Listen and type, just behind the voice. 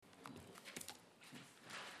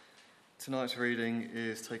Tonight's reading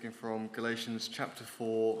is taken from Galatians chapter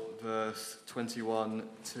 4, verse 21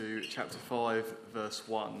 to chapter 5, verse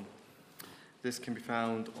 1. This can be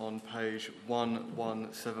found on page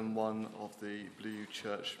 1171 of the Blue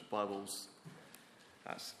Church Bibles.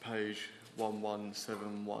 That's page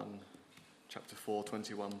 1171, chapter 4,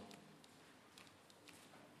 21.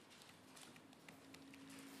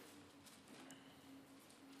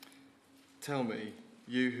 Tell me,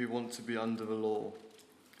 you who want to be under the law,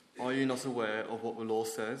 are you not aware of what the law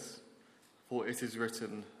says? For it is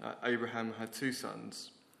written that Abraham had two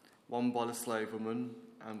sons, one by the slave woman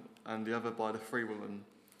and the other by the free woman.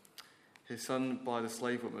 His son by the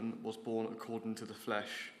slave woman was born according to the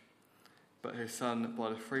flesh, but his son by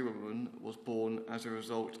the free woman was born as a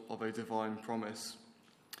result of a divine promise.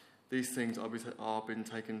 These things are being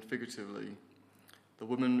taken figuratively. The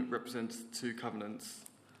woman represents two covenants.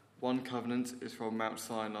 One covenant is from Mount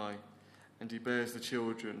Sinai, and he bears the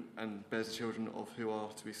children of who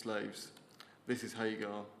are to be slaves. This is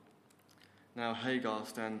Hagar. Now Hagar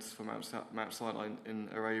stands for Mount Sinai in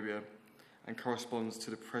Arabia and corresponds to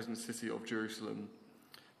the present city of Jerusalem,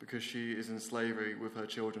 because she is in slavery with her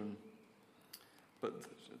children. But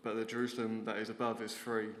the Jerusalem that is above is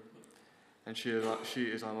free, and she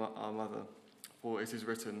is our mother. For it is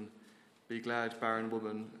written, "Be glad, barren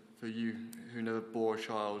woman, for you who never bore a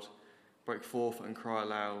child, break forth and cry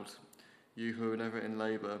aloud, you who are never in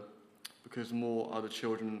labour, because more are the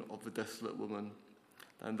children of the desolate woman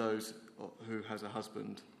than those who has a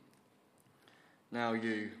husband." Now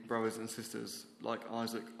you, brothers and sisters, like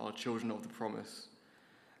Isaac, are children of the promise.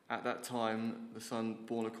 At that time, the son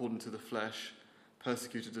born according to the flesh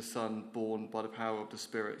persecuted the son born by the power of the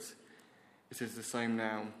Spirit. It is the same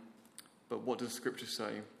now. But what does Scripture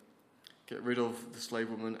say? Get rid of the slave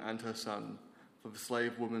woman and her son, for the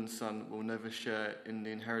slave woman's son will never share in the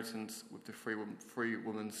inheritance with the free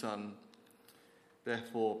woman's son.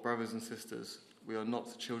 Therefore, brothers and sisters, we are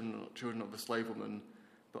not children of the slave woman,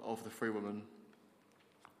 but of the free woman.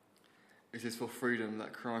 It is for freedom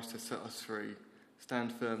that Christ has set us free.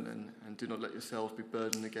 Stand firm then, and do not let yourselves be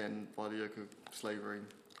burdened again by the yoke of slavery.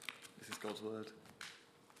 This is God's word.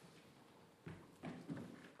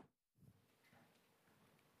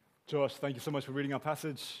 Josh, thank you so much for reading our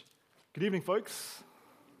passage. Good evening, folks.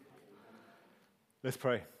 Let's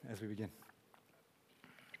pray as we begin.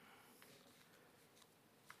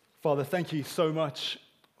 Father, thank you so much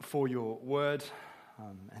for your word,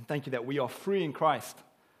 and thank you that we are free in Christ.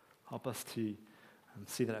 Help us to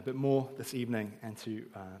see that a bit more this evening and to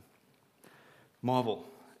marvel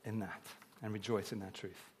in that and rejoice in that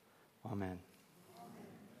truth. Amen.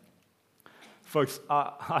 Folks,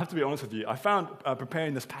 I have to be honest with you. I found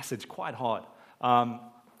preparing this passage quite hard.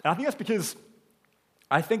 And I think that's because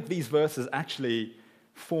I think these verses actually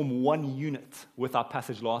form one unit with our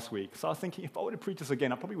passage last week. So I was thinking, if I were to preach this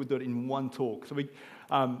again, I probably would do it in one talk. So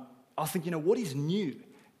I was thinking, what is new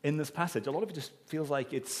in this passage? A lot of it just feels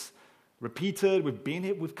like it's repeated. We've been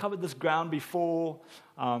here, we've covered this ground before.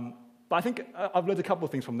 But I think I've learned a couple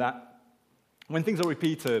of things from that. When things are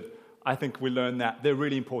repeated, I think we learn that they're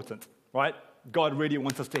really important, right? God really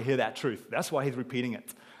wants us to hear that truth. That's why he's repeating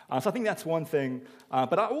it. So I think that's one thing.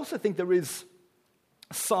 But I also think there is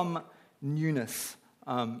some newness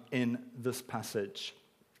in this passage.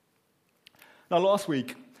 Now, last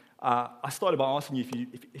week, I started by asking you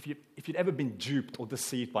if you'd ever been duped or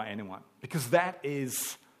deceived by anyone, because that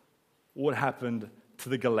is what happened to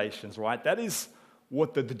the Galatians, right? That is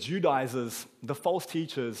what the Judaizers, the false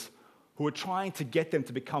teachers who were trying to get them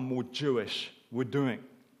to become more Jewish, were doing.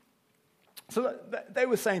 So they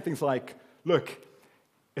were saying things like, look,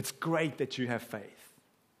 it's great that you have faith,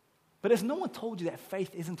 but has no one told you that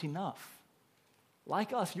faith isn't enough?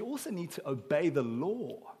 Like us, you also need to obey the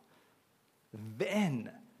law. Then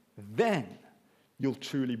you'll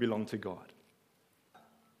truly belong to God.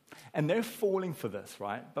 And they're falling for this,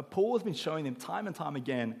 right? But Paul has been showing them time and time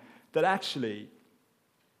again that actually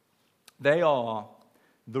they are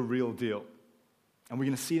the real deal. And we're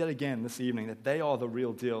going to see that again this evening, that they are the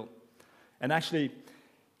real deal. And actually,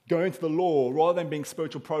 going to the law, rather than being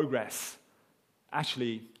spiritual progress,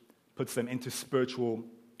 actually puts them into spiritual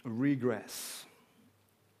regress.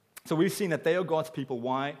 So we've seen that they are God's people.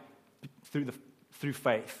 Why? Through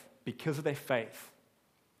faith. Because of their faith.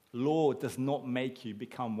 Law does not make you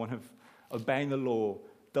become one of, obeying the law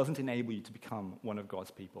doesn't enable you to become one of God's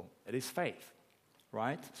people. It is faith,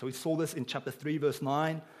 right? So we saw this in chapter 3, verse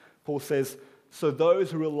 9. Paul says, so those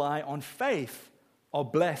who rely on faith are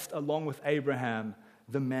blessed along with Abraham,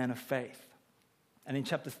 the man of faith. And in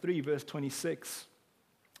chapter 3, verse 26,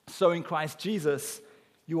 so in Christ Jesus,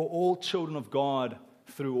 you are all children of God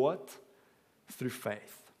through what? Through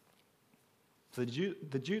faith. So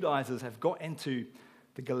the Judaizers have got into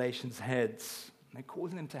the Galatians' heads, and they're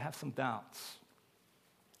causing them to have some doubts.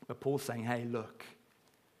 But Paul's saying, hey, look,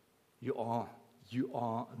 you are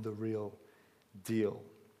the real deal.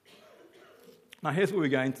 Now, here's where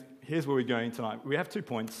we're going tonight. We have 2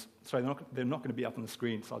 points. Sorry, they're not going to be up on the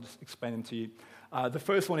screen, so I'll just explain them to you. The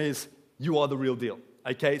first one is, you are the real deal.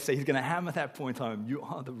 Okay, so he's going to hammer that point home. You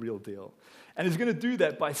are the real deal. And he's going to do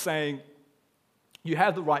that by saying, you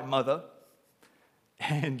have the right mother,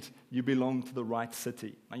 and you belong to the right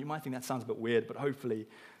city. Now, you might think that sounds a bit weird, but hopefully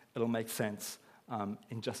it'll make sense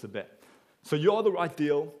in just a bit. So you are the right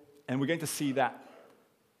deal, and we're going to see that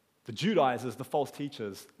the Judaizers, the false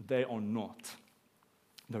teachers, they are not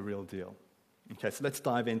the real deal. Okay, so let's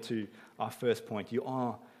dive into our first point. You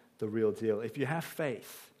are the real deal. If you have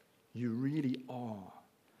faith, you really are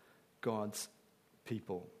God's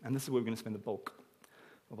people. And this is where we're going to spend the bulk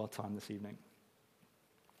of our time this evening.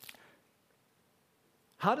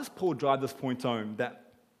 How does Paul drive this point home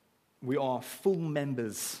that we are full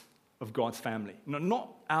members of God's family?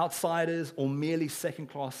 Not outsiders or merely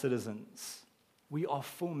second-class citizens. We are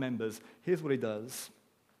full members. Here's what he does.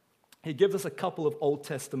 He gives us a couple of Old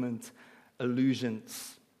Testament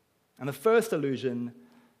allusions. And the first allusion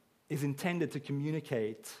is intended to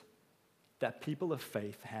communicate that people of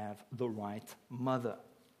faith have the right mother.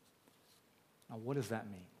 Now, what does that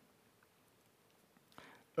mean?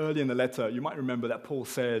 Early in the letter, you might remember that Paul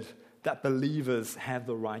said that believers have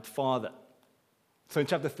the right father. So in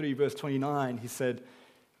chapter 3, verse 29, he said,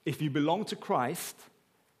 if you belong to Christ,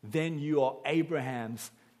 then you are Abraham's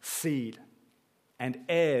seed and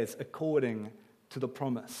heirs according to the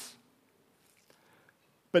promise.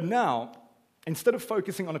 But now, instead of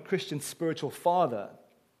focusing on a Christian spiritual father,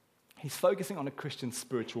 he's focusing on a Christian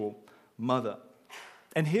spiritual mother.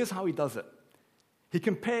 And here's how he does it. He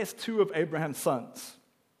compares 2 of Abraham's sons.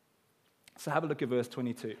 So have a look at verse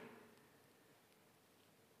 22.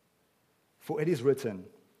 For it is written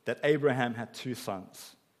that Abraham had 2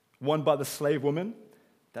 sons, one by the slave woman,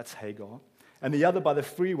 that's Hagar, and the other by the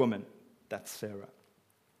free woman, that's Sarah.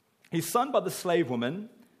 His son by the slave woman,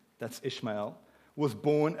 that's Ishmael, was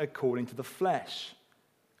born according to the flesh.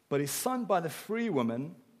 But his son by the free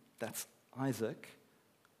woman, that's Isaac,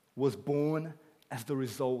 was born as the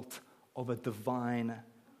result of a divine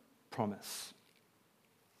promise.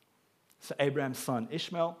 So Abraham's son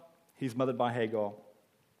Ishmael, he's mothered by Hagar,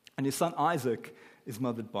 and his son Isaac is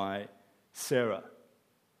mothered by Sarah.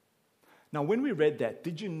 Now, when we read that,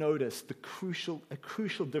 did you notice a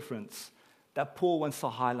crucial difference that Paul wants to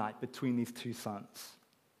highlight between these 2 sons?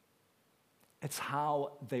 It's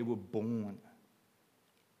how they were born.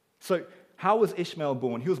 So, how was Ishmael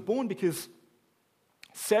born? He was born because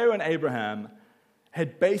Sarah and Abraham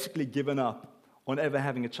had basically given up on ever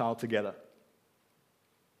having a child together.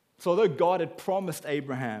 So although God had promised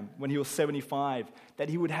Abraham when he was 75 that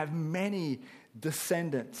he would have many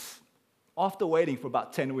descendants, after waiting for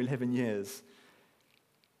about 10 or 11 years,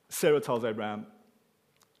 Sarah tells Abraham,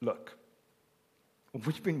 look,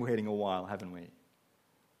 we've been waiting a while, haven't we?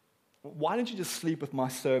 Why don't you just sleep with my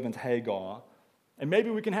servant Hagar, and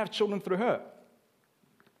maybe we can have children through her?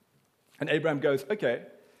 And Abraham goes, okay.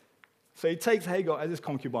 So he takes Hagar as his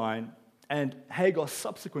concubine, and Hagar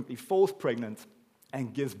subsequently falls pregnant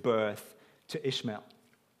and gives birth to Ishmael.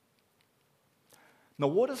 Now,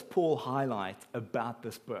 what does Paul highlight about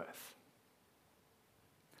this birth?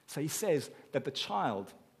 So he says that the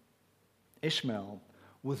child, Ishmael,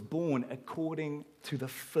 was born according to the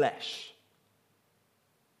flesh.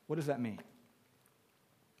 What does that mean?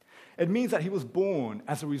 It means that he was born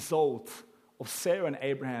as a result of Sarah and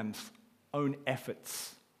Abraham's own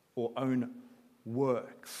efforts or own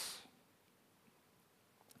works.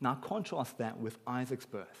 Now contrast that with Isaac's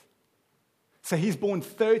birth. So he's born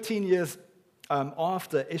 13 years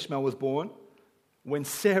after Ishmael was born, when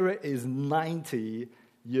Sarah is 90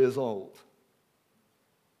 years old.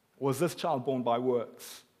 Was this child born by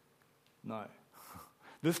works? No.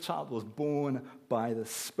 This child was born by the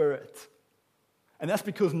Spirit. And that's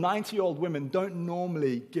because 90-year-old women don't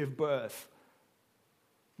normally give birth.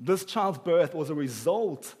 This child's birth was a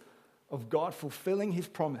result of God fulfilling his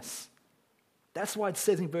promise. That's why it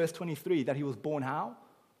says in verse 23 that he was born how?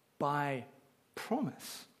 By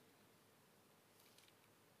promise.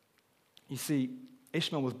 You see,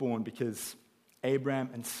 Ishmael was born because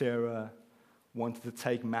Abraham and Sarah wanted to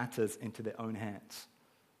take matters into their own hands.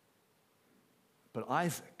 But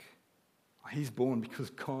Isaac, he's born because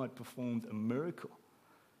God performed a miracle.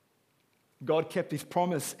 God kept his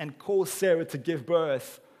promise and caused Sarah to give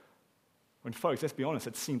birth when, folks, let's be honest,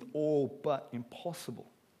 it seemed all but impossible.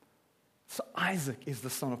 So Isaac is the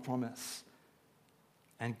son of promise.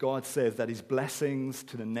 And God says that his blessings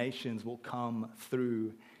to the nations will come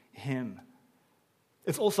through him.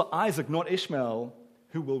 It's also Isaac, not Ishmael,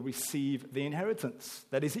 who will receive the inheritance.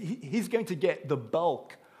 That is, he's going to get the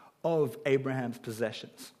bulk of Abraham's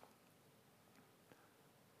possessions.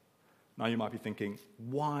 Now you might be thinking,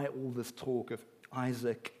 why all this talk of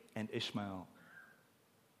Isaac and Ishmael?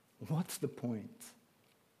 What's the point?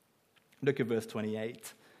 Look at verse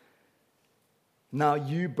 28. Now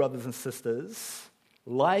you, brothers and sisters,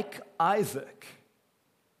 like Isaac,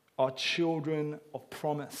 are children of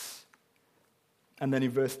promise. And then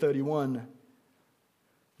in verse 31,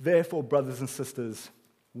 therefore, brothers and sisters,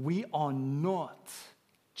 we are not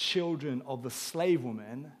children of the slave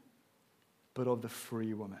woman, but of the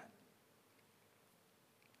free woman.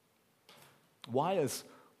 Why has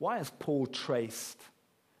Paul traced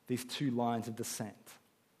these two lines of descent?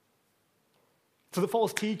 So the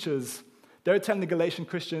false teachers, they're telling the Galatian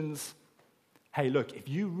Christians, hey, look, if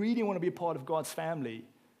you really want to be a part of God's family,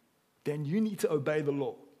 then you need to obey the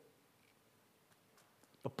law.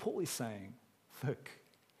 But Paul is saying, look,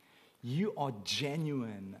 you are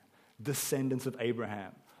genuine descendants of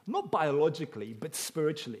Abraham. Not biologically, but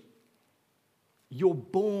spiritually. You're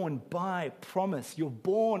born by promise. You're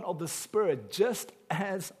born of the Spirit, just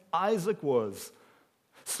as Isaac was.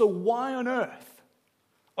 So why on earth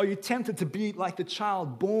are you tempted to be like the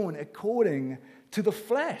child born according to the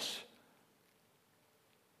flesh?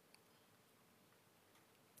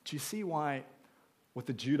 Do you see why what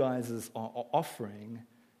the Judaizers are offering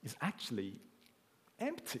is actually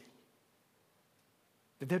empty?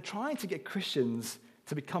 That they're trying to get Christians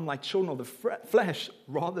to become like children of the flesh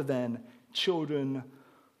rather than children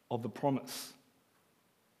of the promise.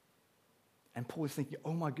 And Paul is thinking,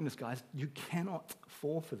 oh my goodness, guys, you cannot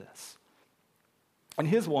fall for this. And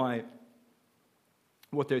here's why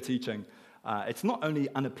what they're teaching, it's not only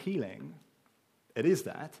unappealing, it is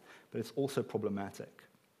that, but it's also problematic.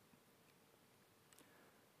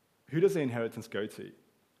 Who does the inheritance go to?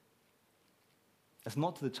 It's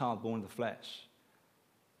not to the child born of the flesh.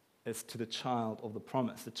 It's to the child of the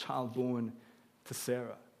promise, the child born to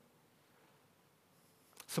Sarah.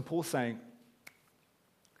 So Paul's saying,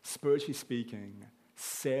 spiritually speaking,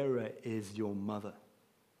 Sarah is your mother.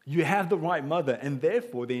 You have the right mother, and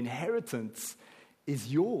therefore the inheritance is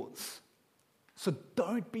yours. So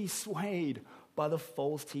don't be swayed by the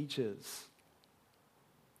false teachers.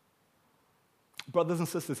 Brothers and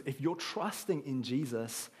sisters, if you're trusting in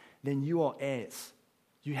Jesus, then you are heirs.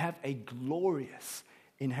 You have a glorious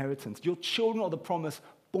inheritance. You're children of the promise,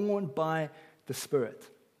 born by the Spirit.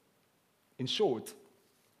 In short,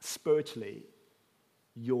 spiritually,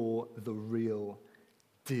 you're the real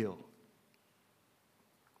deal.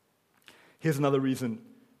 Here's another reason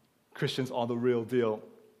Christians are the real deal.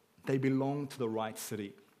 They belong to the right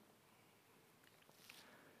city.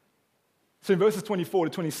 So in verses 24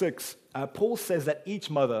 to 26, Paul says that each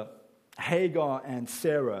mother, Hagar and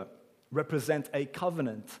Sarah, represent a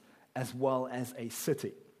covenant as well as a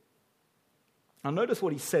city. Now notice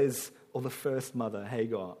what he says of the first mother,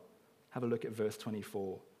 Hagar. Have a look at verse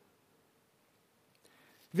 24.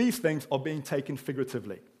 These things are being taken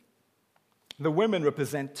figuratively. The women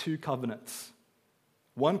represent two covenants.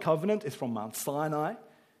 One covenant is from Mount Sinai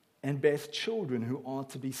and bears children who are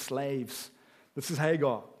to be slaves. This is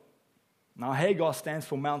Hagar. Now, Hagar stands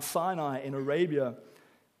for Mount Sinai in Arabia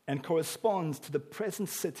and corresponds to the present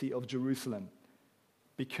city of Jerusalem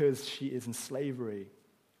because she is in slavery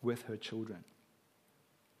with her children.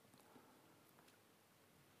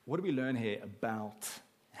 What do we learn here about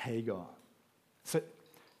Hagar? So,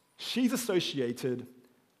 she's associated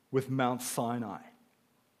with Mount Sinai.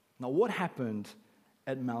 Now, what happened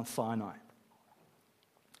at Mount Sinai?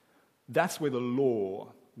 That's where the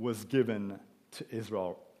law was given to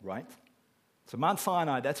Israel, right? So Mount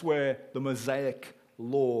Sinai, that's where the Mosaic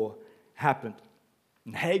law happened.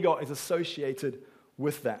 And Hagar is associated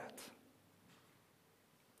with that.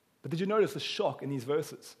 But did you notice the shock in these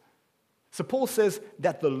verses? So Paul says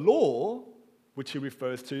that the law, which he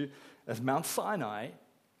refers to as Mount Sinai,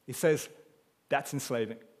 he says that's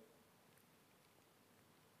enslaving.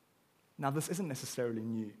 Now, this isn't necessarily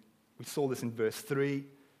new. We saw this in verse 3,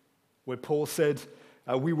 where Paul said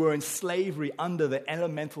we were in slavery under the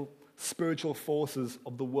elemental spiritual forces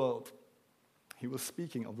of the world. He was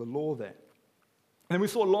speaking of the law there. And then we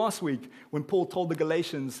saw last week when Paul told the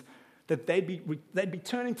Galatians that they'd be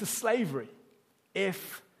turning to slavery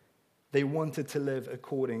if they wanted to live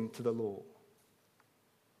according to the law.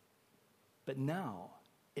 But now,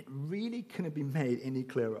 it really couldn't be made any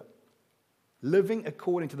clearer. Living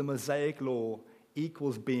according to the Mosaic law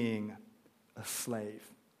equals being a slave.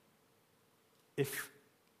 If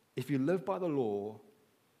you live by the law,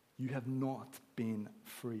 You have not been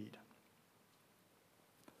freed.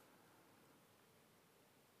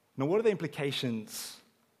 Now, what are the implications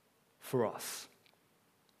for us?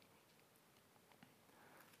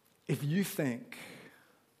 If you think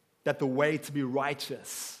that the way to be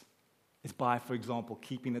righteous is by, for example,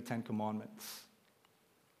 keeping the Ten Commandments,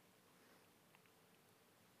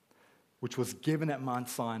 which was given at Mount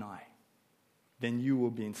Sinai, then you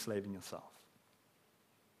will be enslaving yourself.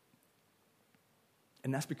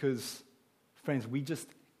 And that's because, friends, we just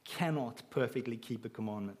cannot perfectly keep the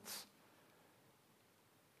commandments.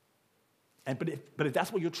 But if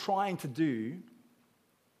that's what you're trying to do,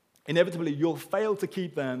 inevitably you'll fail to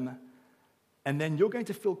keep them, and then you're going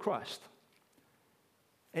to feel crushed.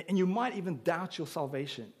 And you might even doubt your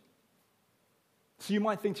salvation. So you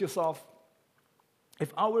might think to yourself,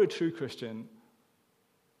 if I were a true Christian,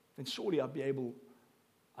 then surely I'd be able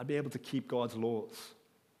to keep God's laws.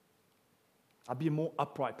 I'd be a more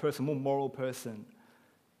upright person, more moral person.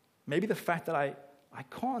 Maybe the fact that I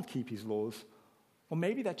can't keep his laws, or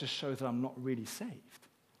maybe that just shows that I'm not really saved.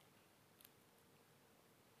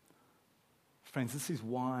 Friends, this is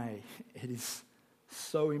why it is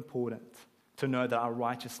so important to know that our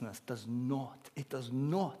righteousness does not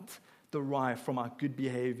derive from our good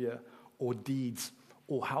behavior or deeds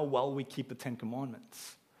or how well we keep the Ten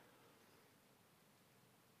Commandments.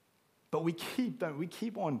 But we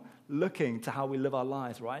keep on looking to how we live our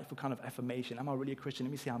lives, right? For kind of affirmation. Am I really a Christian?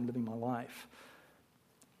 Let me see how I'm living my life.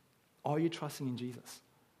 Are you trusting in Jesus?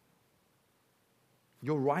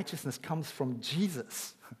 Your righteousness comes from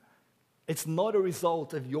Jesus. It's not a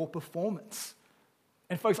result of your performance.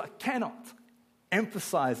 And folks, I cannot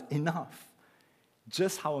emphasize enough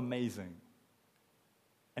just how amazing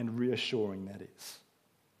and reassuring that is.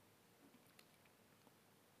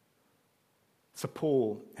 So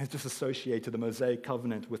Paul has just associated the Mosaic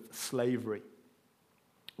covenant with slavery.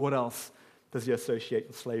 What else does he associate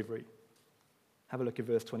with slavery? Have a look at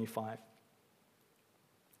verse 25.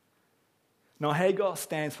 Now Hagar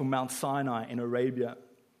stands for Mount Sinai in Arabia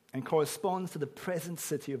and corresponds to the present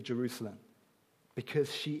city of Jerusalem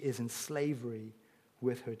because she is in slavery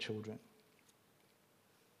with her children.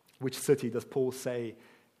 Which city does Paul say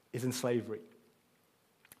is in slavery?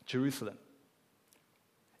 Jerusalem.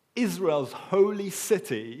 Israel's holy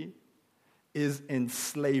city is in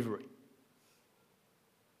slavery.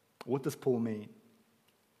 What does Paul mean?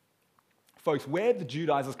 Folks, where did the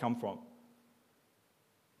Judaizers come from?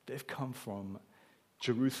 They've come from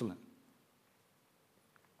Jerusalem.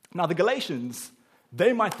 Now, the Galatians,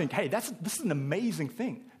 they might think, hey, this is an amazing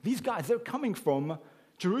thing. These guys, they're coming from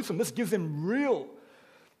Jerusalem. This gives them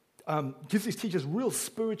gives these teachers real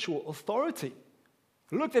spiritual authority.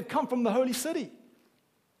 Look, they've come from the holy city.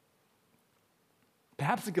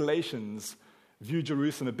 Perhaps the Galatians view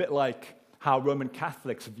Jerusalem a bit like how Roman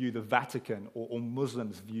Catholics view the Vatican or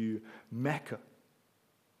Muslims view Mecca.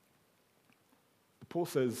 But Paul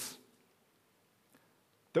says,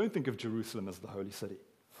 don't think of Jerusalem as the holy city.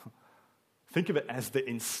 Think of it as the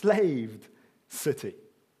enslaved city.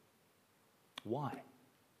 Why?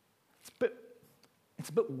 It's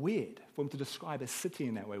a bit weird for him to describe a city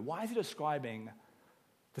in that way. Why is he describing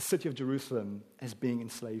the city of Jerusalem as being in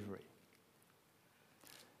slavery?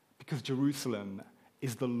 Because Jerusalem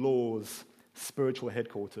is the law's spiritual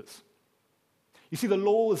headquarters. You see, the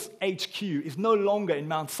law's HQ is no longer in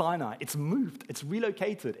Mount Sinai. It's moved. It's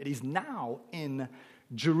relocated. It is now in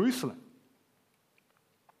Jerusalem.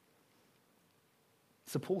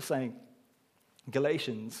 So Paul's saying,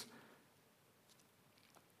 Galatians,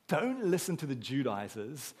 don't listen to the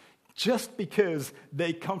Judaizers just because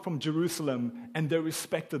they come from Jerusalem and they're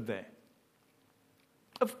respected there.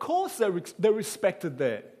 Of course they're respected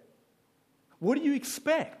there. What do you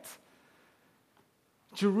expect?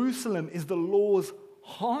 Jerusalem is the law's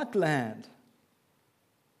heartland.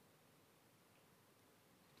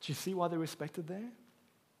 Do you see why they're respected there?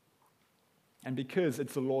 And because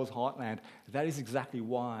it's the law's heartland, that is exactly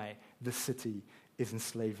why the city is in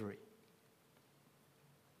slavery.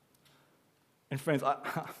 And friends,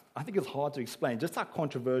 I think it's hard to explain just how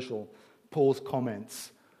controversial Paul's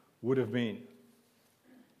comments would have been.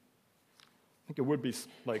 I think it would be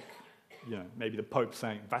like, maybe the Pope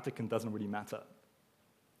saying Vatican doesn't really matter.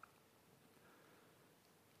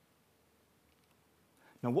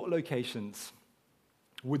 Now, what locations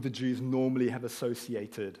would the Jews normally have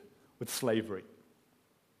associated with slavery?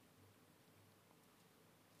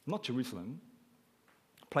 Not Jerusalem.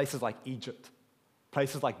 Places like Egypt,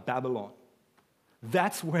 places like Babylon.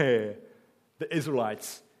 That's where the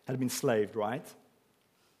Israelites had been enslaved, right?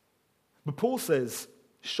 But Paul says,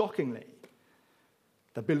 shockingly,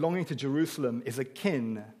 that belonging to Jerusalem is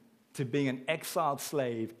akin to to being an exiled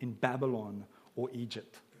slave in Babylon or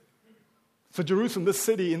Egypt. So Jerusalem, this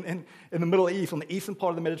city in the Middle East, on the eastern part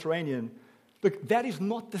of the Mediterranean, look, that is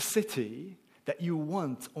not the city that you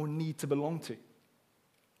want or need to belong to.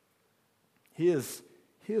 Here's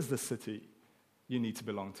the city you need to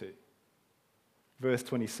belong to. Verse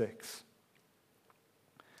 26.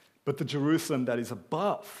 But the Jerusalem that is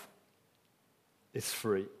above is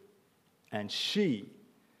free, and she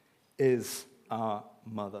is our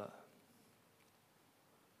mother.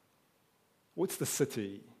 What's the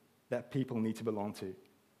city that people need to belong to?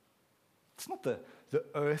 It's not the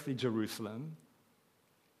earthly Jerusalem,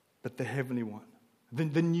 but the heavenly one.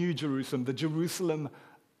 The new Jerusalem, the Jerusalem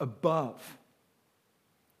above.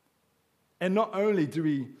 And not only do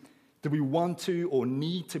we want to or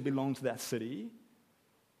need to belong to that city,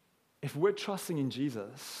 if we're trusting in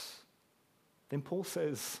Jesus, then Paul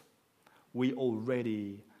says we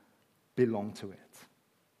already belong to it.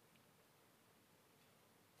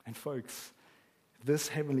 And folks, this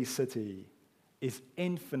heavenly city is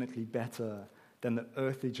infinitely better than the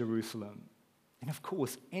earthly Jerusalem, and of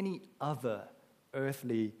course, any other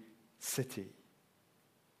earthly city.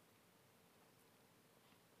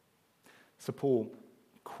 So Paul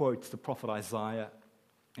quotes the prophet Isaiah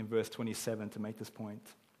in verse 27 to make this point.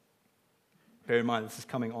 Bear in mind, this is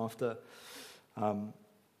coming after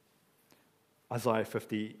Isaiah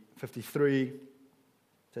 53.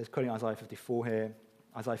 So he's quoting Isaiah 54 here,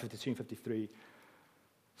 Isaiah 52 and 53.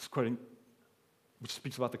 It's quoting, which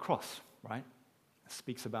speaks about the cross, right? It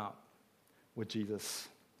speaks about what Jesus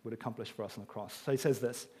would accomplish for us on the cross. So he says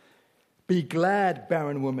this, "Be glad,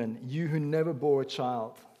 barren woman, you who never bore a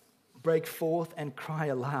child. Break forth and cry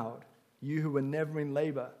aloud, you who were never in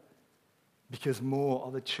labor, because more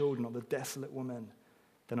are the children of the desolate woman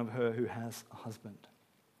than of her who has a husband."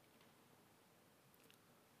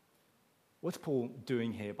 What's Paul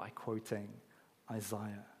doing here by quoting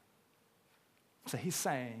Isaiah? So he's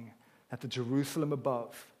saying that the Jerusalem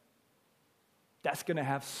above, that's going to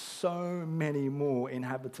have so many more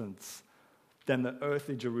inhabitants than the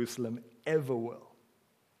earthly Jerusalem ever will.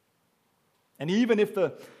 And even if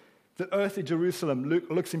the earthly Jerusalem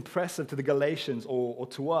looks impressive to the Galatians or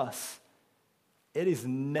to us, it is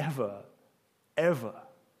never, ever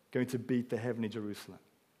going to beat the heavenly Jerusalem.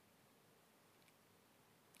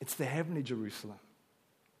 It's the heavenly Jerusalem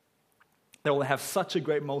that will have such a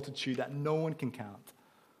great multitude that no one can count,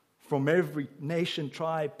 from every nation,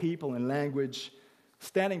 tribe, people, and language,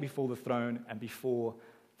 standing before the throne and before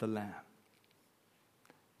the Lamb.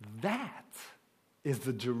 That is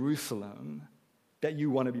the Jerusalem that you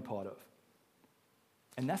want to be part of.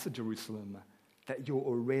 And that's a Jerusalem that you're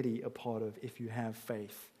already a part of if you have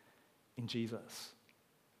faith in Jesus.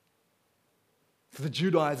 So the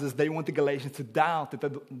Judaizers, they want the Galatians to doubt that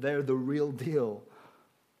they're the real deal.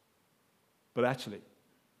 But actually,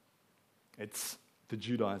 it's the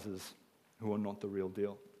Judaizers who are not the real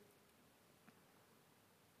deal.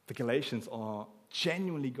 The Galatians are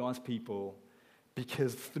genuinely God's people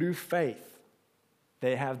because through faith,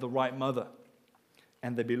 they have the right mother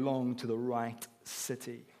and they belong to the right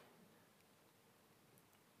city.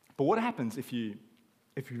 But what happens if you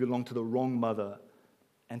belong to the wrong mother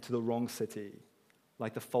and to the wrong city,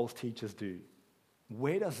 like the false teachers do?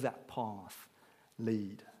 Where does that path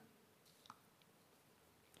lead?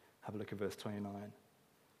 Have a look at verse 29.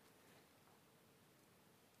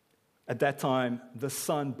 At that time, the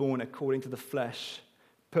son born according to the flesh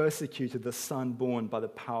persecuted the son born by the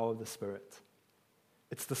power of the Spirit.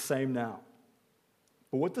 It's the same now.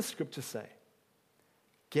 But what does Scripture say?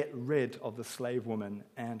 Get rid of the slave woman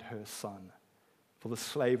and her son, for the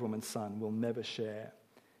slave woman's son will never share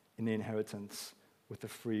in the inheritance with the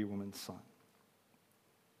free woman's son.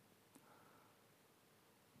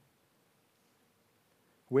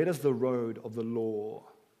 Where does the road of the law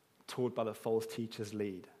taught by the false teachers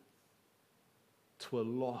lead? To a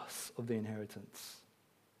loss of the inheritance.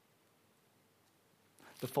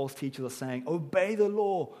 The false teachers are saying, obey the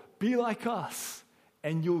law, be like us,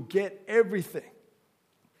 and you'll get everything.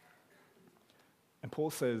 And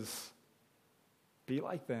Paul says, be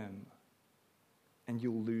like them, and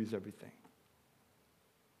you'll lose everything.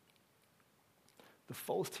 The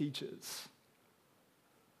false teachers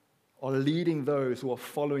are leading those who are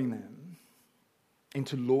following them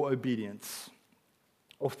into law obedience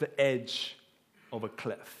off the edge of a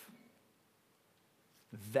cliff.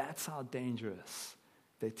 That's how dangerous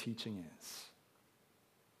their teaching is.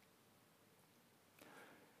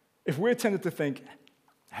 If we're tempted to think,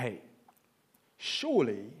 hey,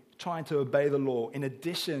 surely trying to obey the law in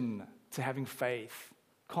addition to having faith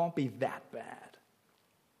can't be that bad.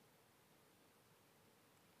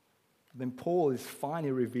 then Paul is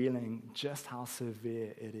finally revealing just how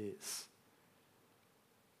severe it is.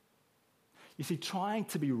 You see, trying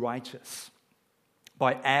to be righteous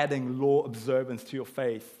by adding law observance to your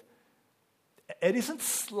faith, it isn't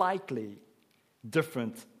slightly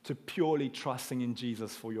different to purely trusting in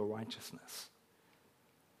Jesus for your righteousness.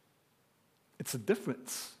 It's a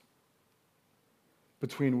difference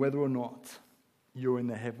between whether or not you're in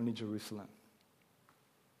the heavenly Jerusalem.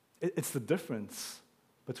 It's the difference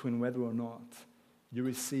between whether or not you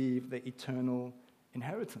receive the eternal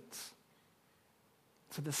inheritance.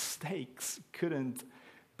 So the stakes couldn't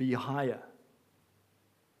be higher.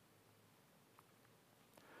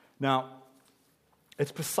 Now,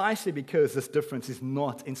 it's precisely because this difference is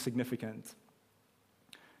not insignificant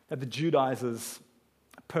that the Judaizers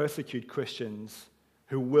persecute Christians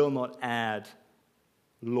who will not add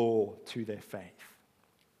law to their faith.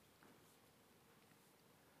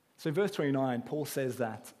 So in verse 29, Paul says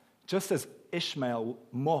that just as Ishmael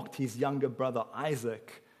mocked his younger brother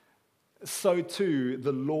Isaac, so too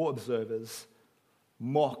the law observers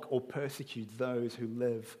mock or persecute those who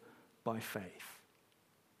live by faith.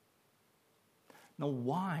 Now,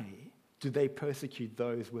 why do they persecute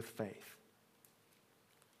those with faith?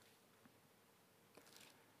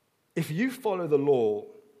 If you follow the law,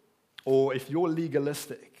 or if you're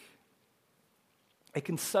legalistic, it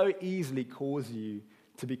can so easily cause you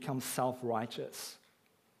to become self-righteous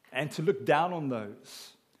and to look down on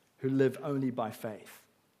those who live only by faith.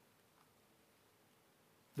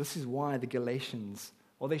 This is why the Galatians,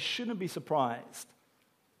 they shouldn't be surprised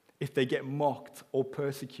if they get mocked or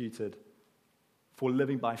persecuted for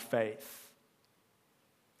living by faith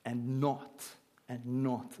and not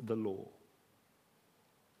the law.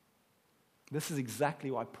 This is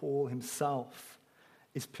exactly why Paul himself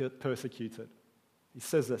is persecuted. He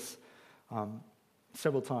says this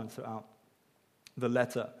several times throughout the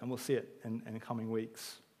letter, and we'll see it in coming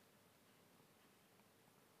weeks.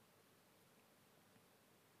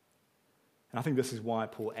 And I think this is why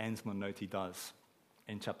Paul ends on the note he does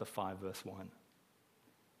in chapter 5, verse 1.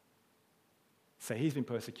 So he's been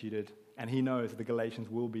persecuted, and he knows that the Galatians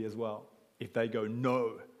will be as well if they go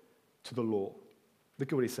no to the law.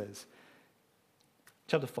 Look at what he says.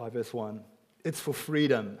 Chapter 5, verse 1. It's for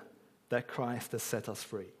freedom that Christ has set us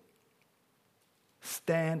free.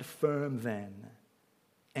 Stand firm then,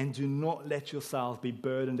 and do not let yourselves be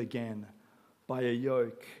burdened again by a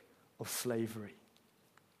yoke of slavery.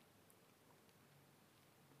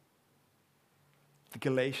 The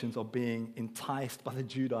Galatians are being enticed by the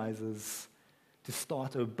Judaizers to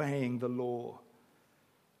start obeying the law.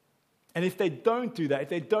 And if they don't do that, if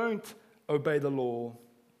they don't obey the law,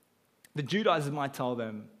 the Judaizers might tell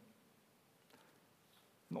them,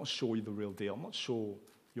 I'm not sure you're the real deal. I'm not sure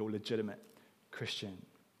you're a legitimate Christian.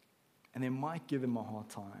 And they might give him a hard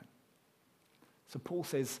time. So Paul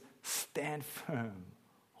says, stand firm.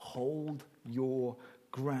 Hold your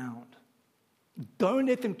ground. Don't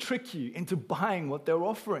let them trick you into buying what they're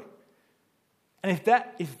offering. And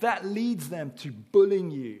if that leads them to bullying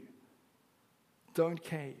you, don't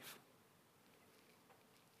cave.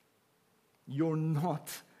 You're not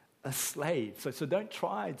a slave. So don't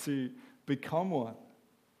try to become one.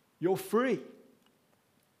 You're free.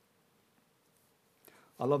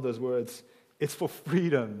 I love those words. It's for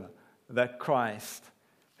freedom that Christ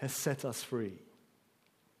has set us free.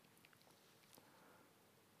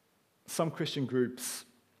 Some Christian groups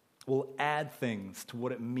will add things to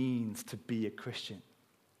what it means to be a Christian.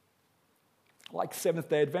 Like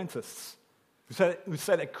Seventh-day Adventists, who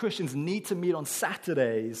say that Christians need to meet on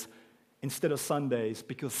Saturdays instead of Sundays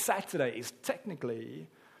because Saturday is technically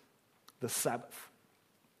the Sabbath.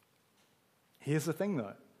 Here's the thing,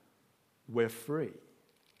 though. We're free.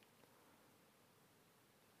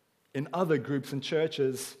 In other groups and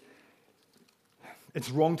churches,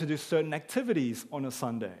 it's wrong to do certain activities on a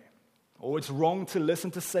Sunday. Or it's wrong to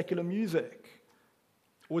listen to secular music.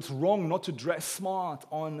 Or it's wrong not to dress smart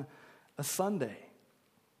on a Sunday.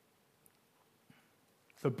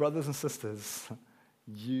 But brothers and sisters,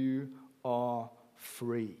 you are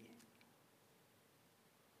free.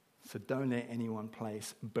 So don't let anyone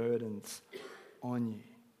place burdens on you.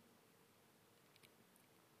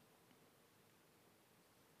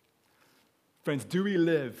 Friends, do we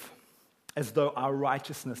live as though our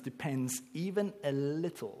righteousness depends even a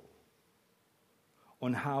little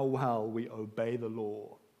on how well we obey the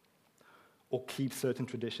law or keep certain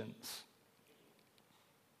traditions?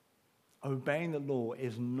 Obeying the law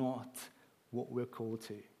is not what we're called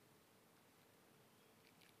to.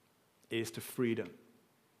 It is to freedom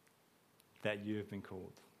that you have been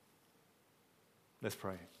called. Let's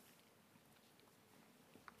pray.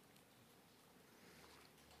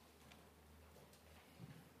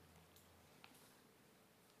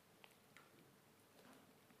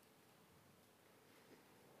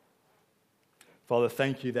 Father,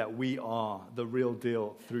 thank you that we are the real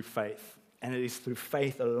deal through faith. And it is through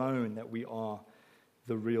faith alone that we are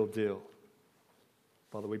the real deal.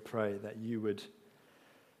 Father, we pray that you would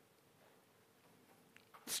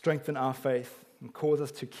strengthen our faith and cause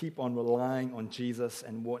us to keep on relying on Jesus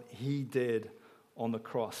and what he did on the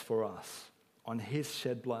cross for us, on his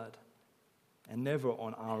shed blood, and never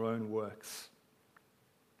on our own works.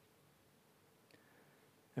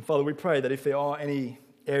 And Father, we pray that if there are any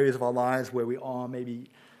areas of our lives where we are maybe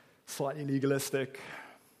slightly legalistic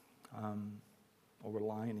or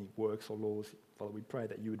relying on any works or laws, Father, we pray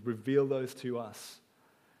that you would reveal those to us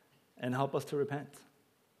and help us to repent.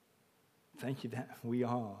 Thank you that we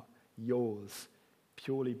are yours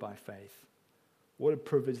purely by faith. What a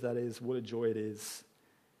privilege that is, what a joy it is,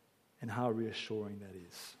 and how reassuring that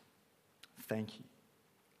is. Thank you.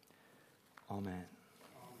 Amen.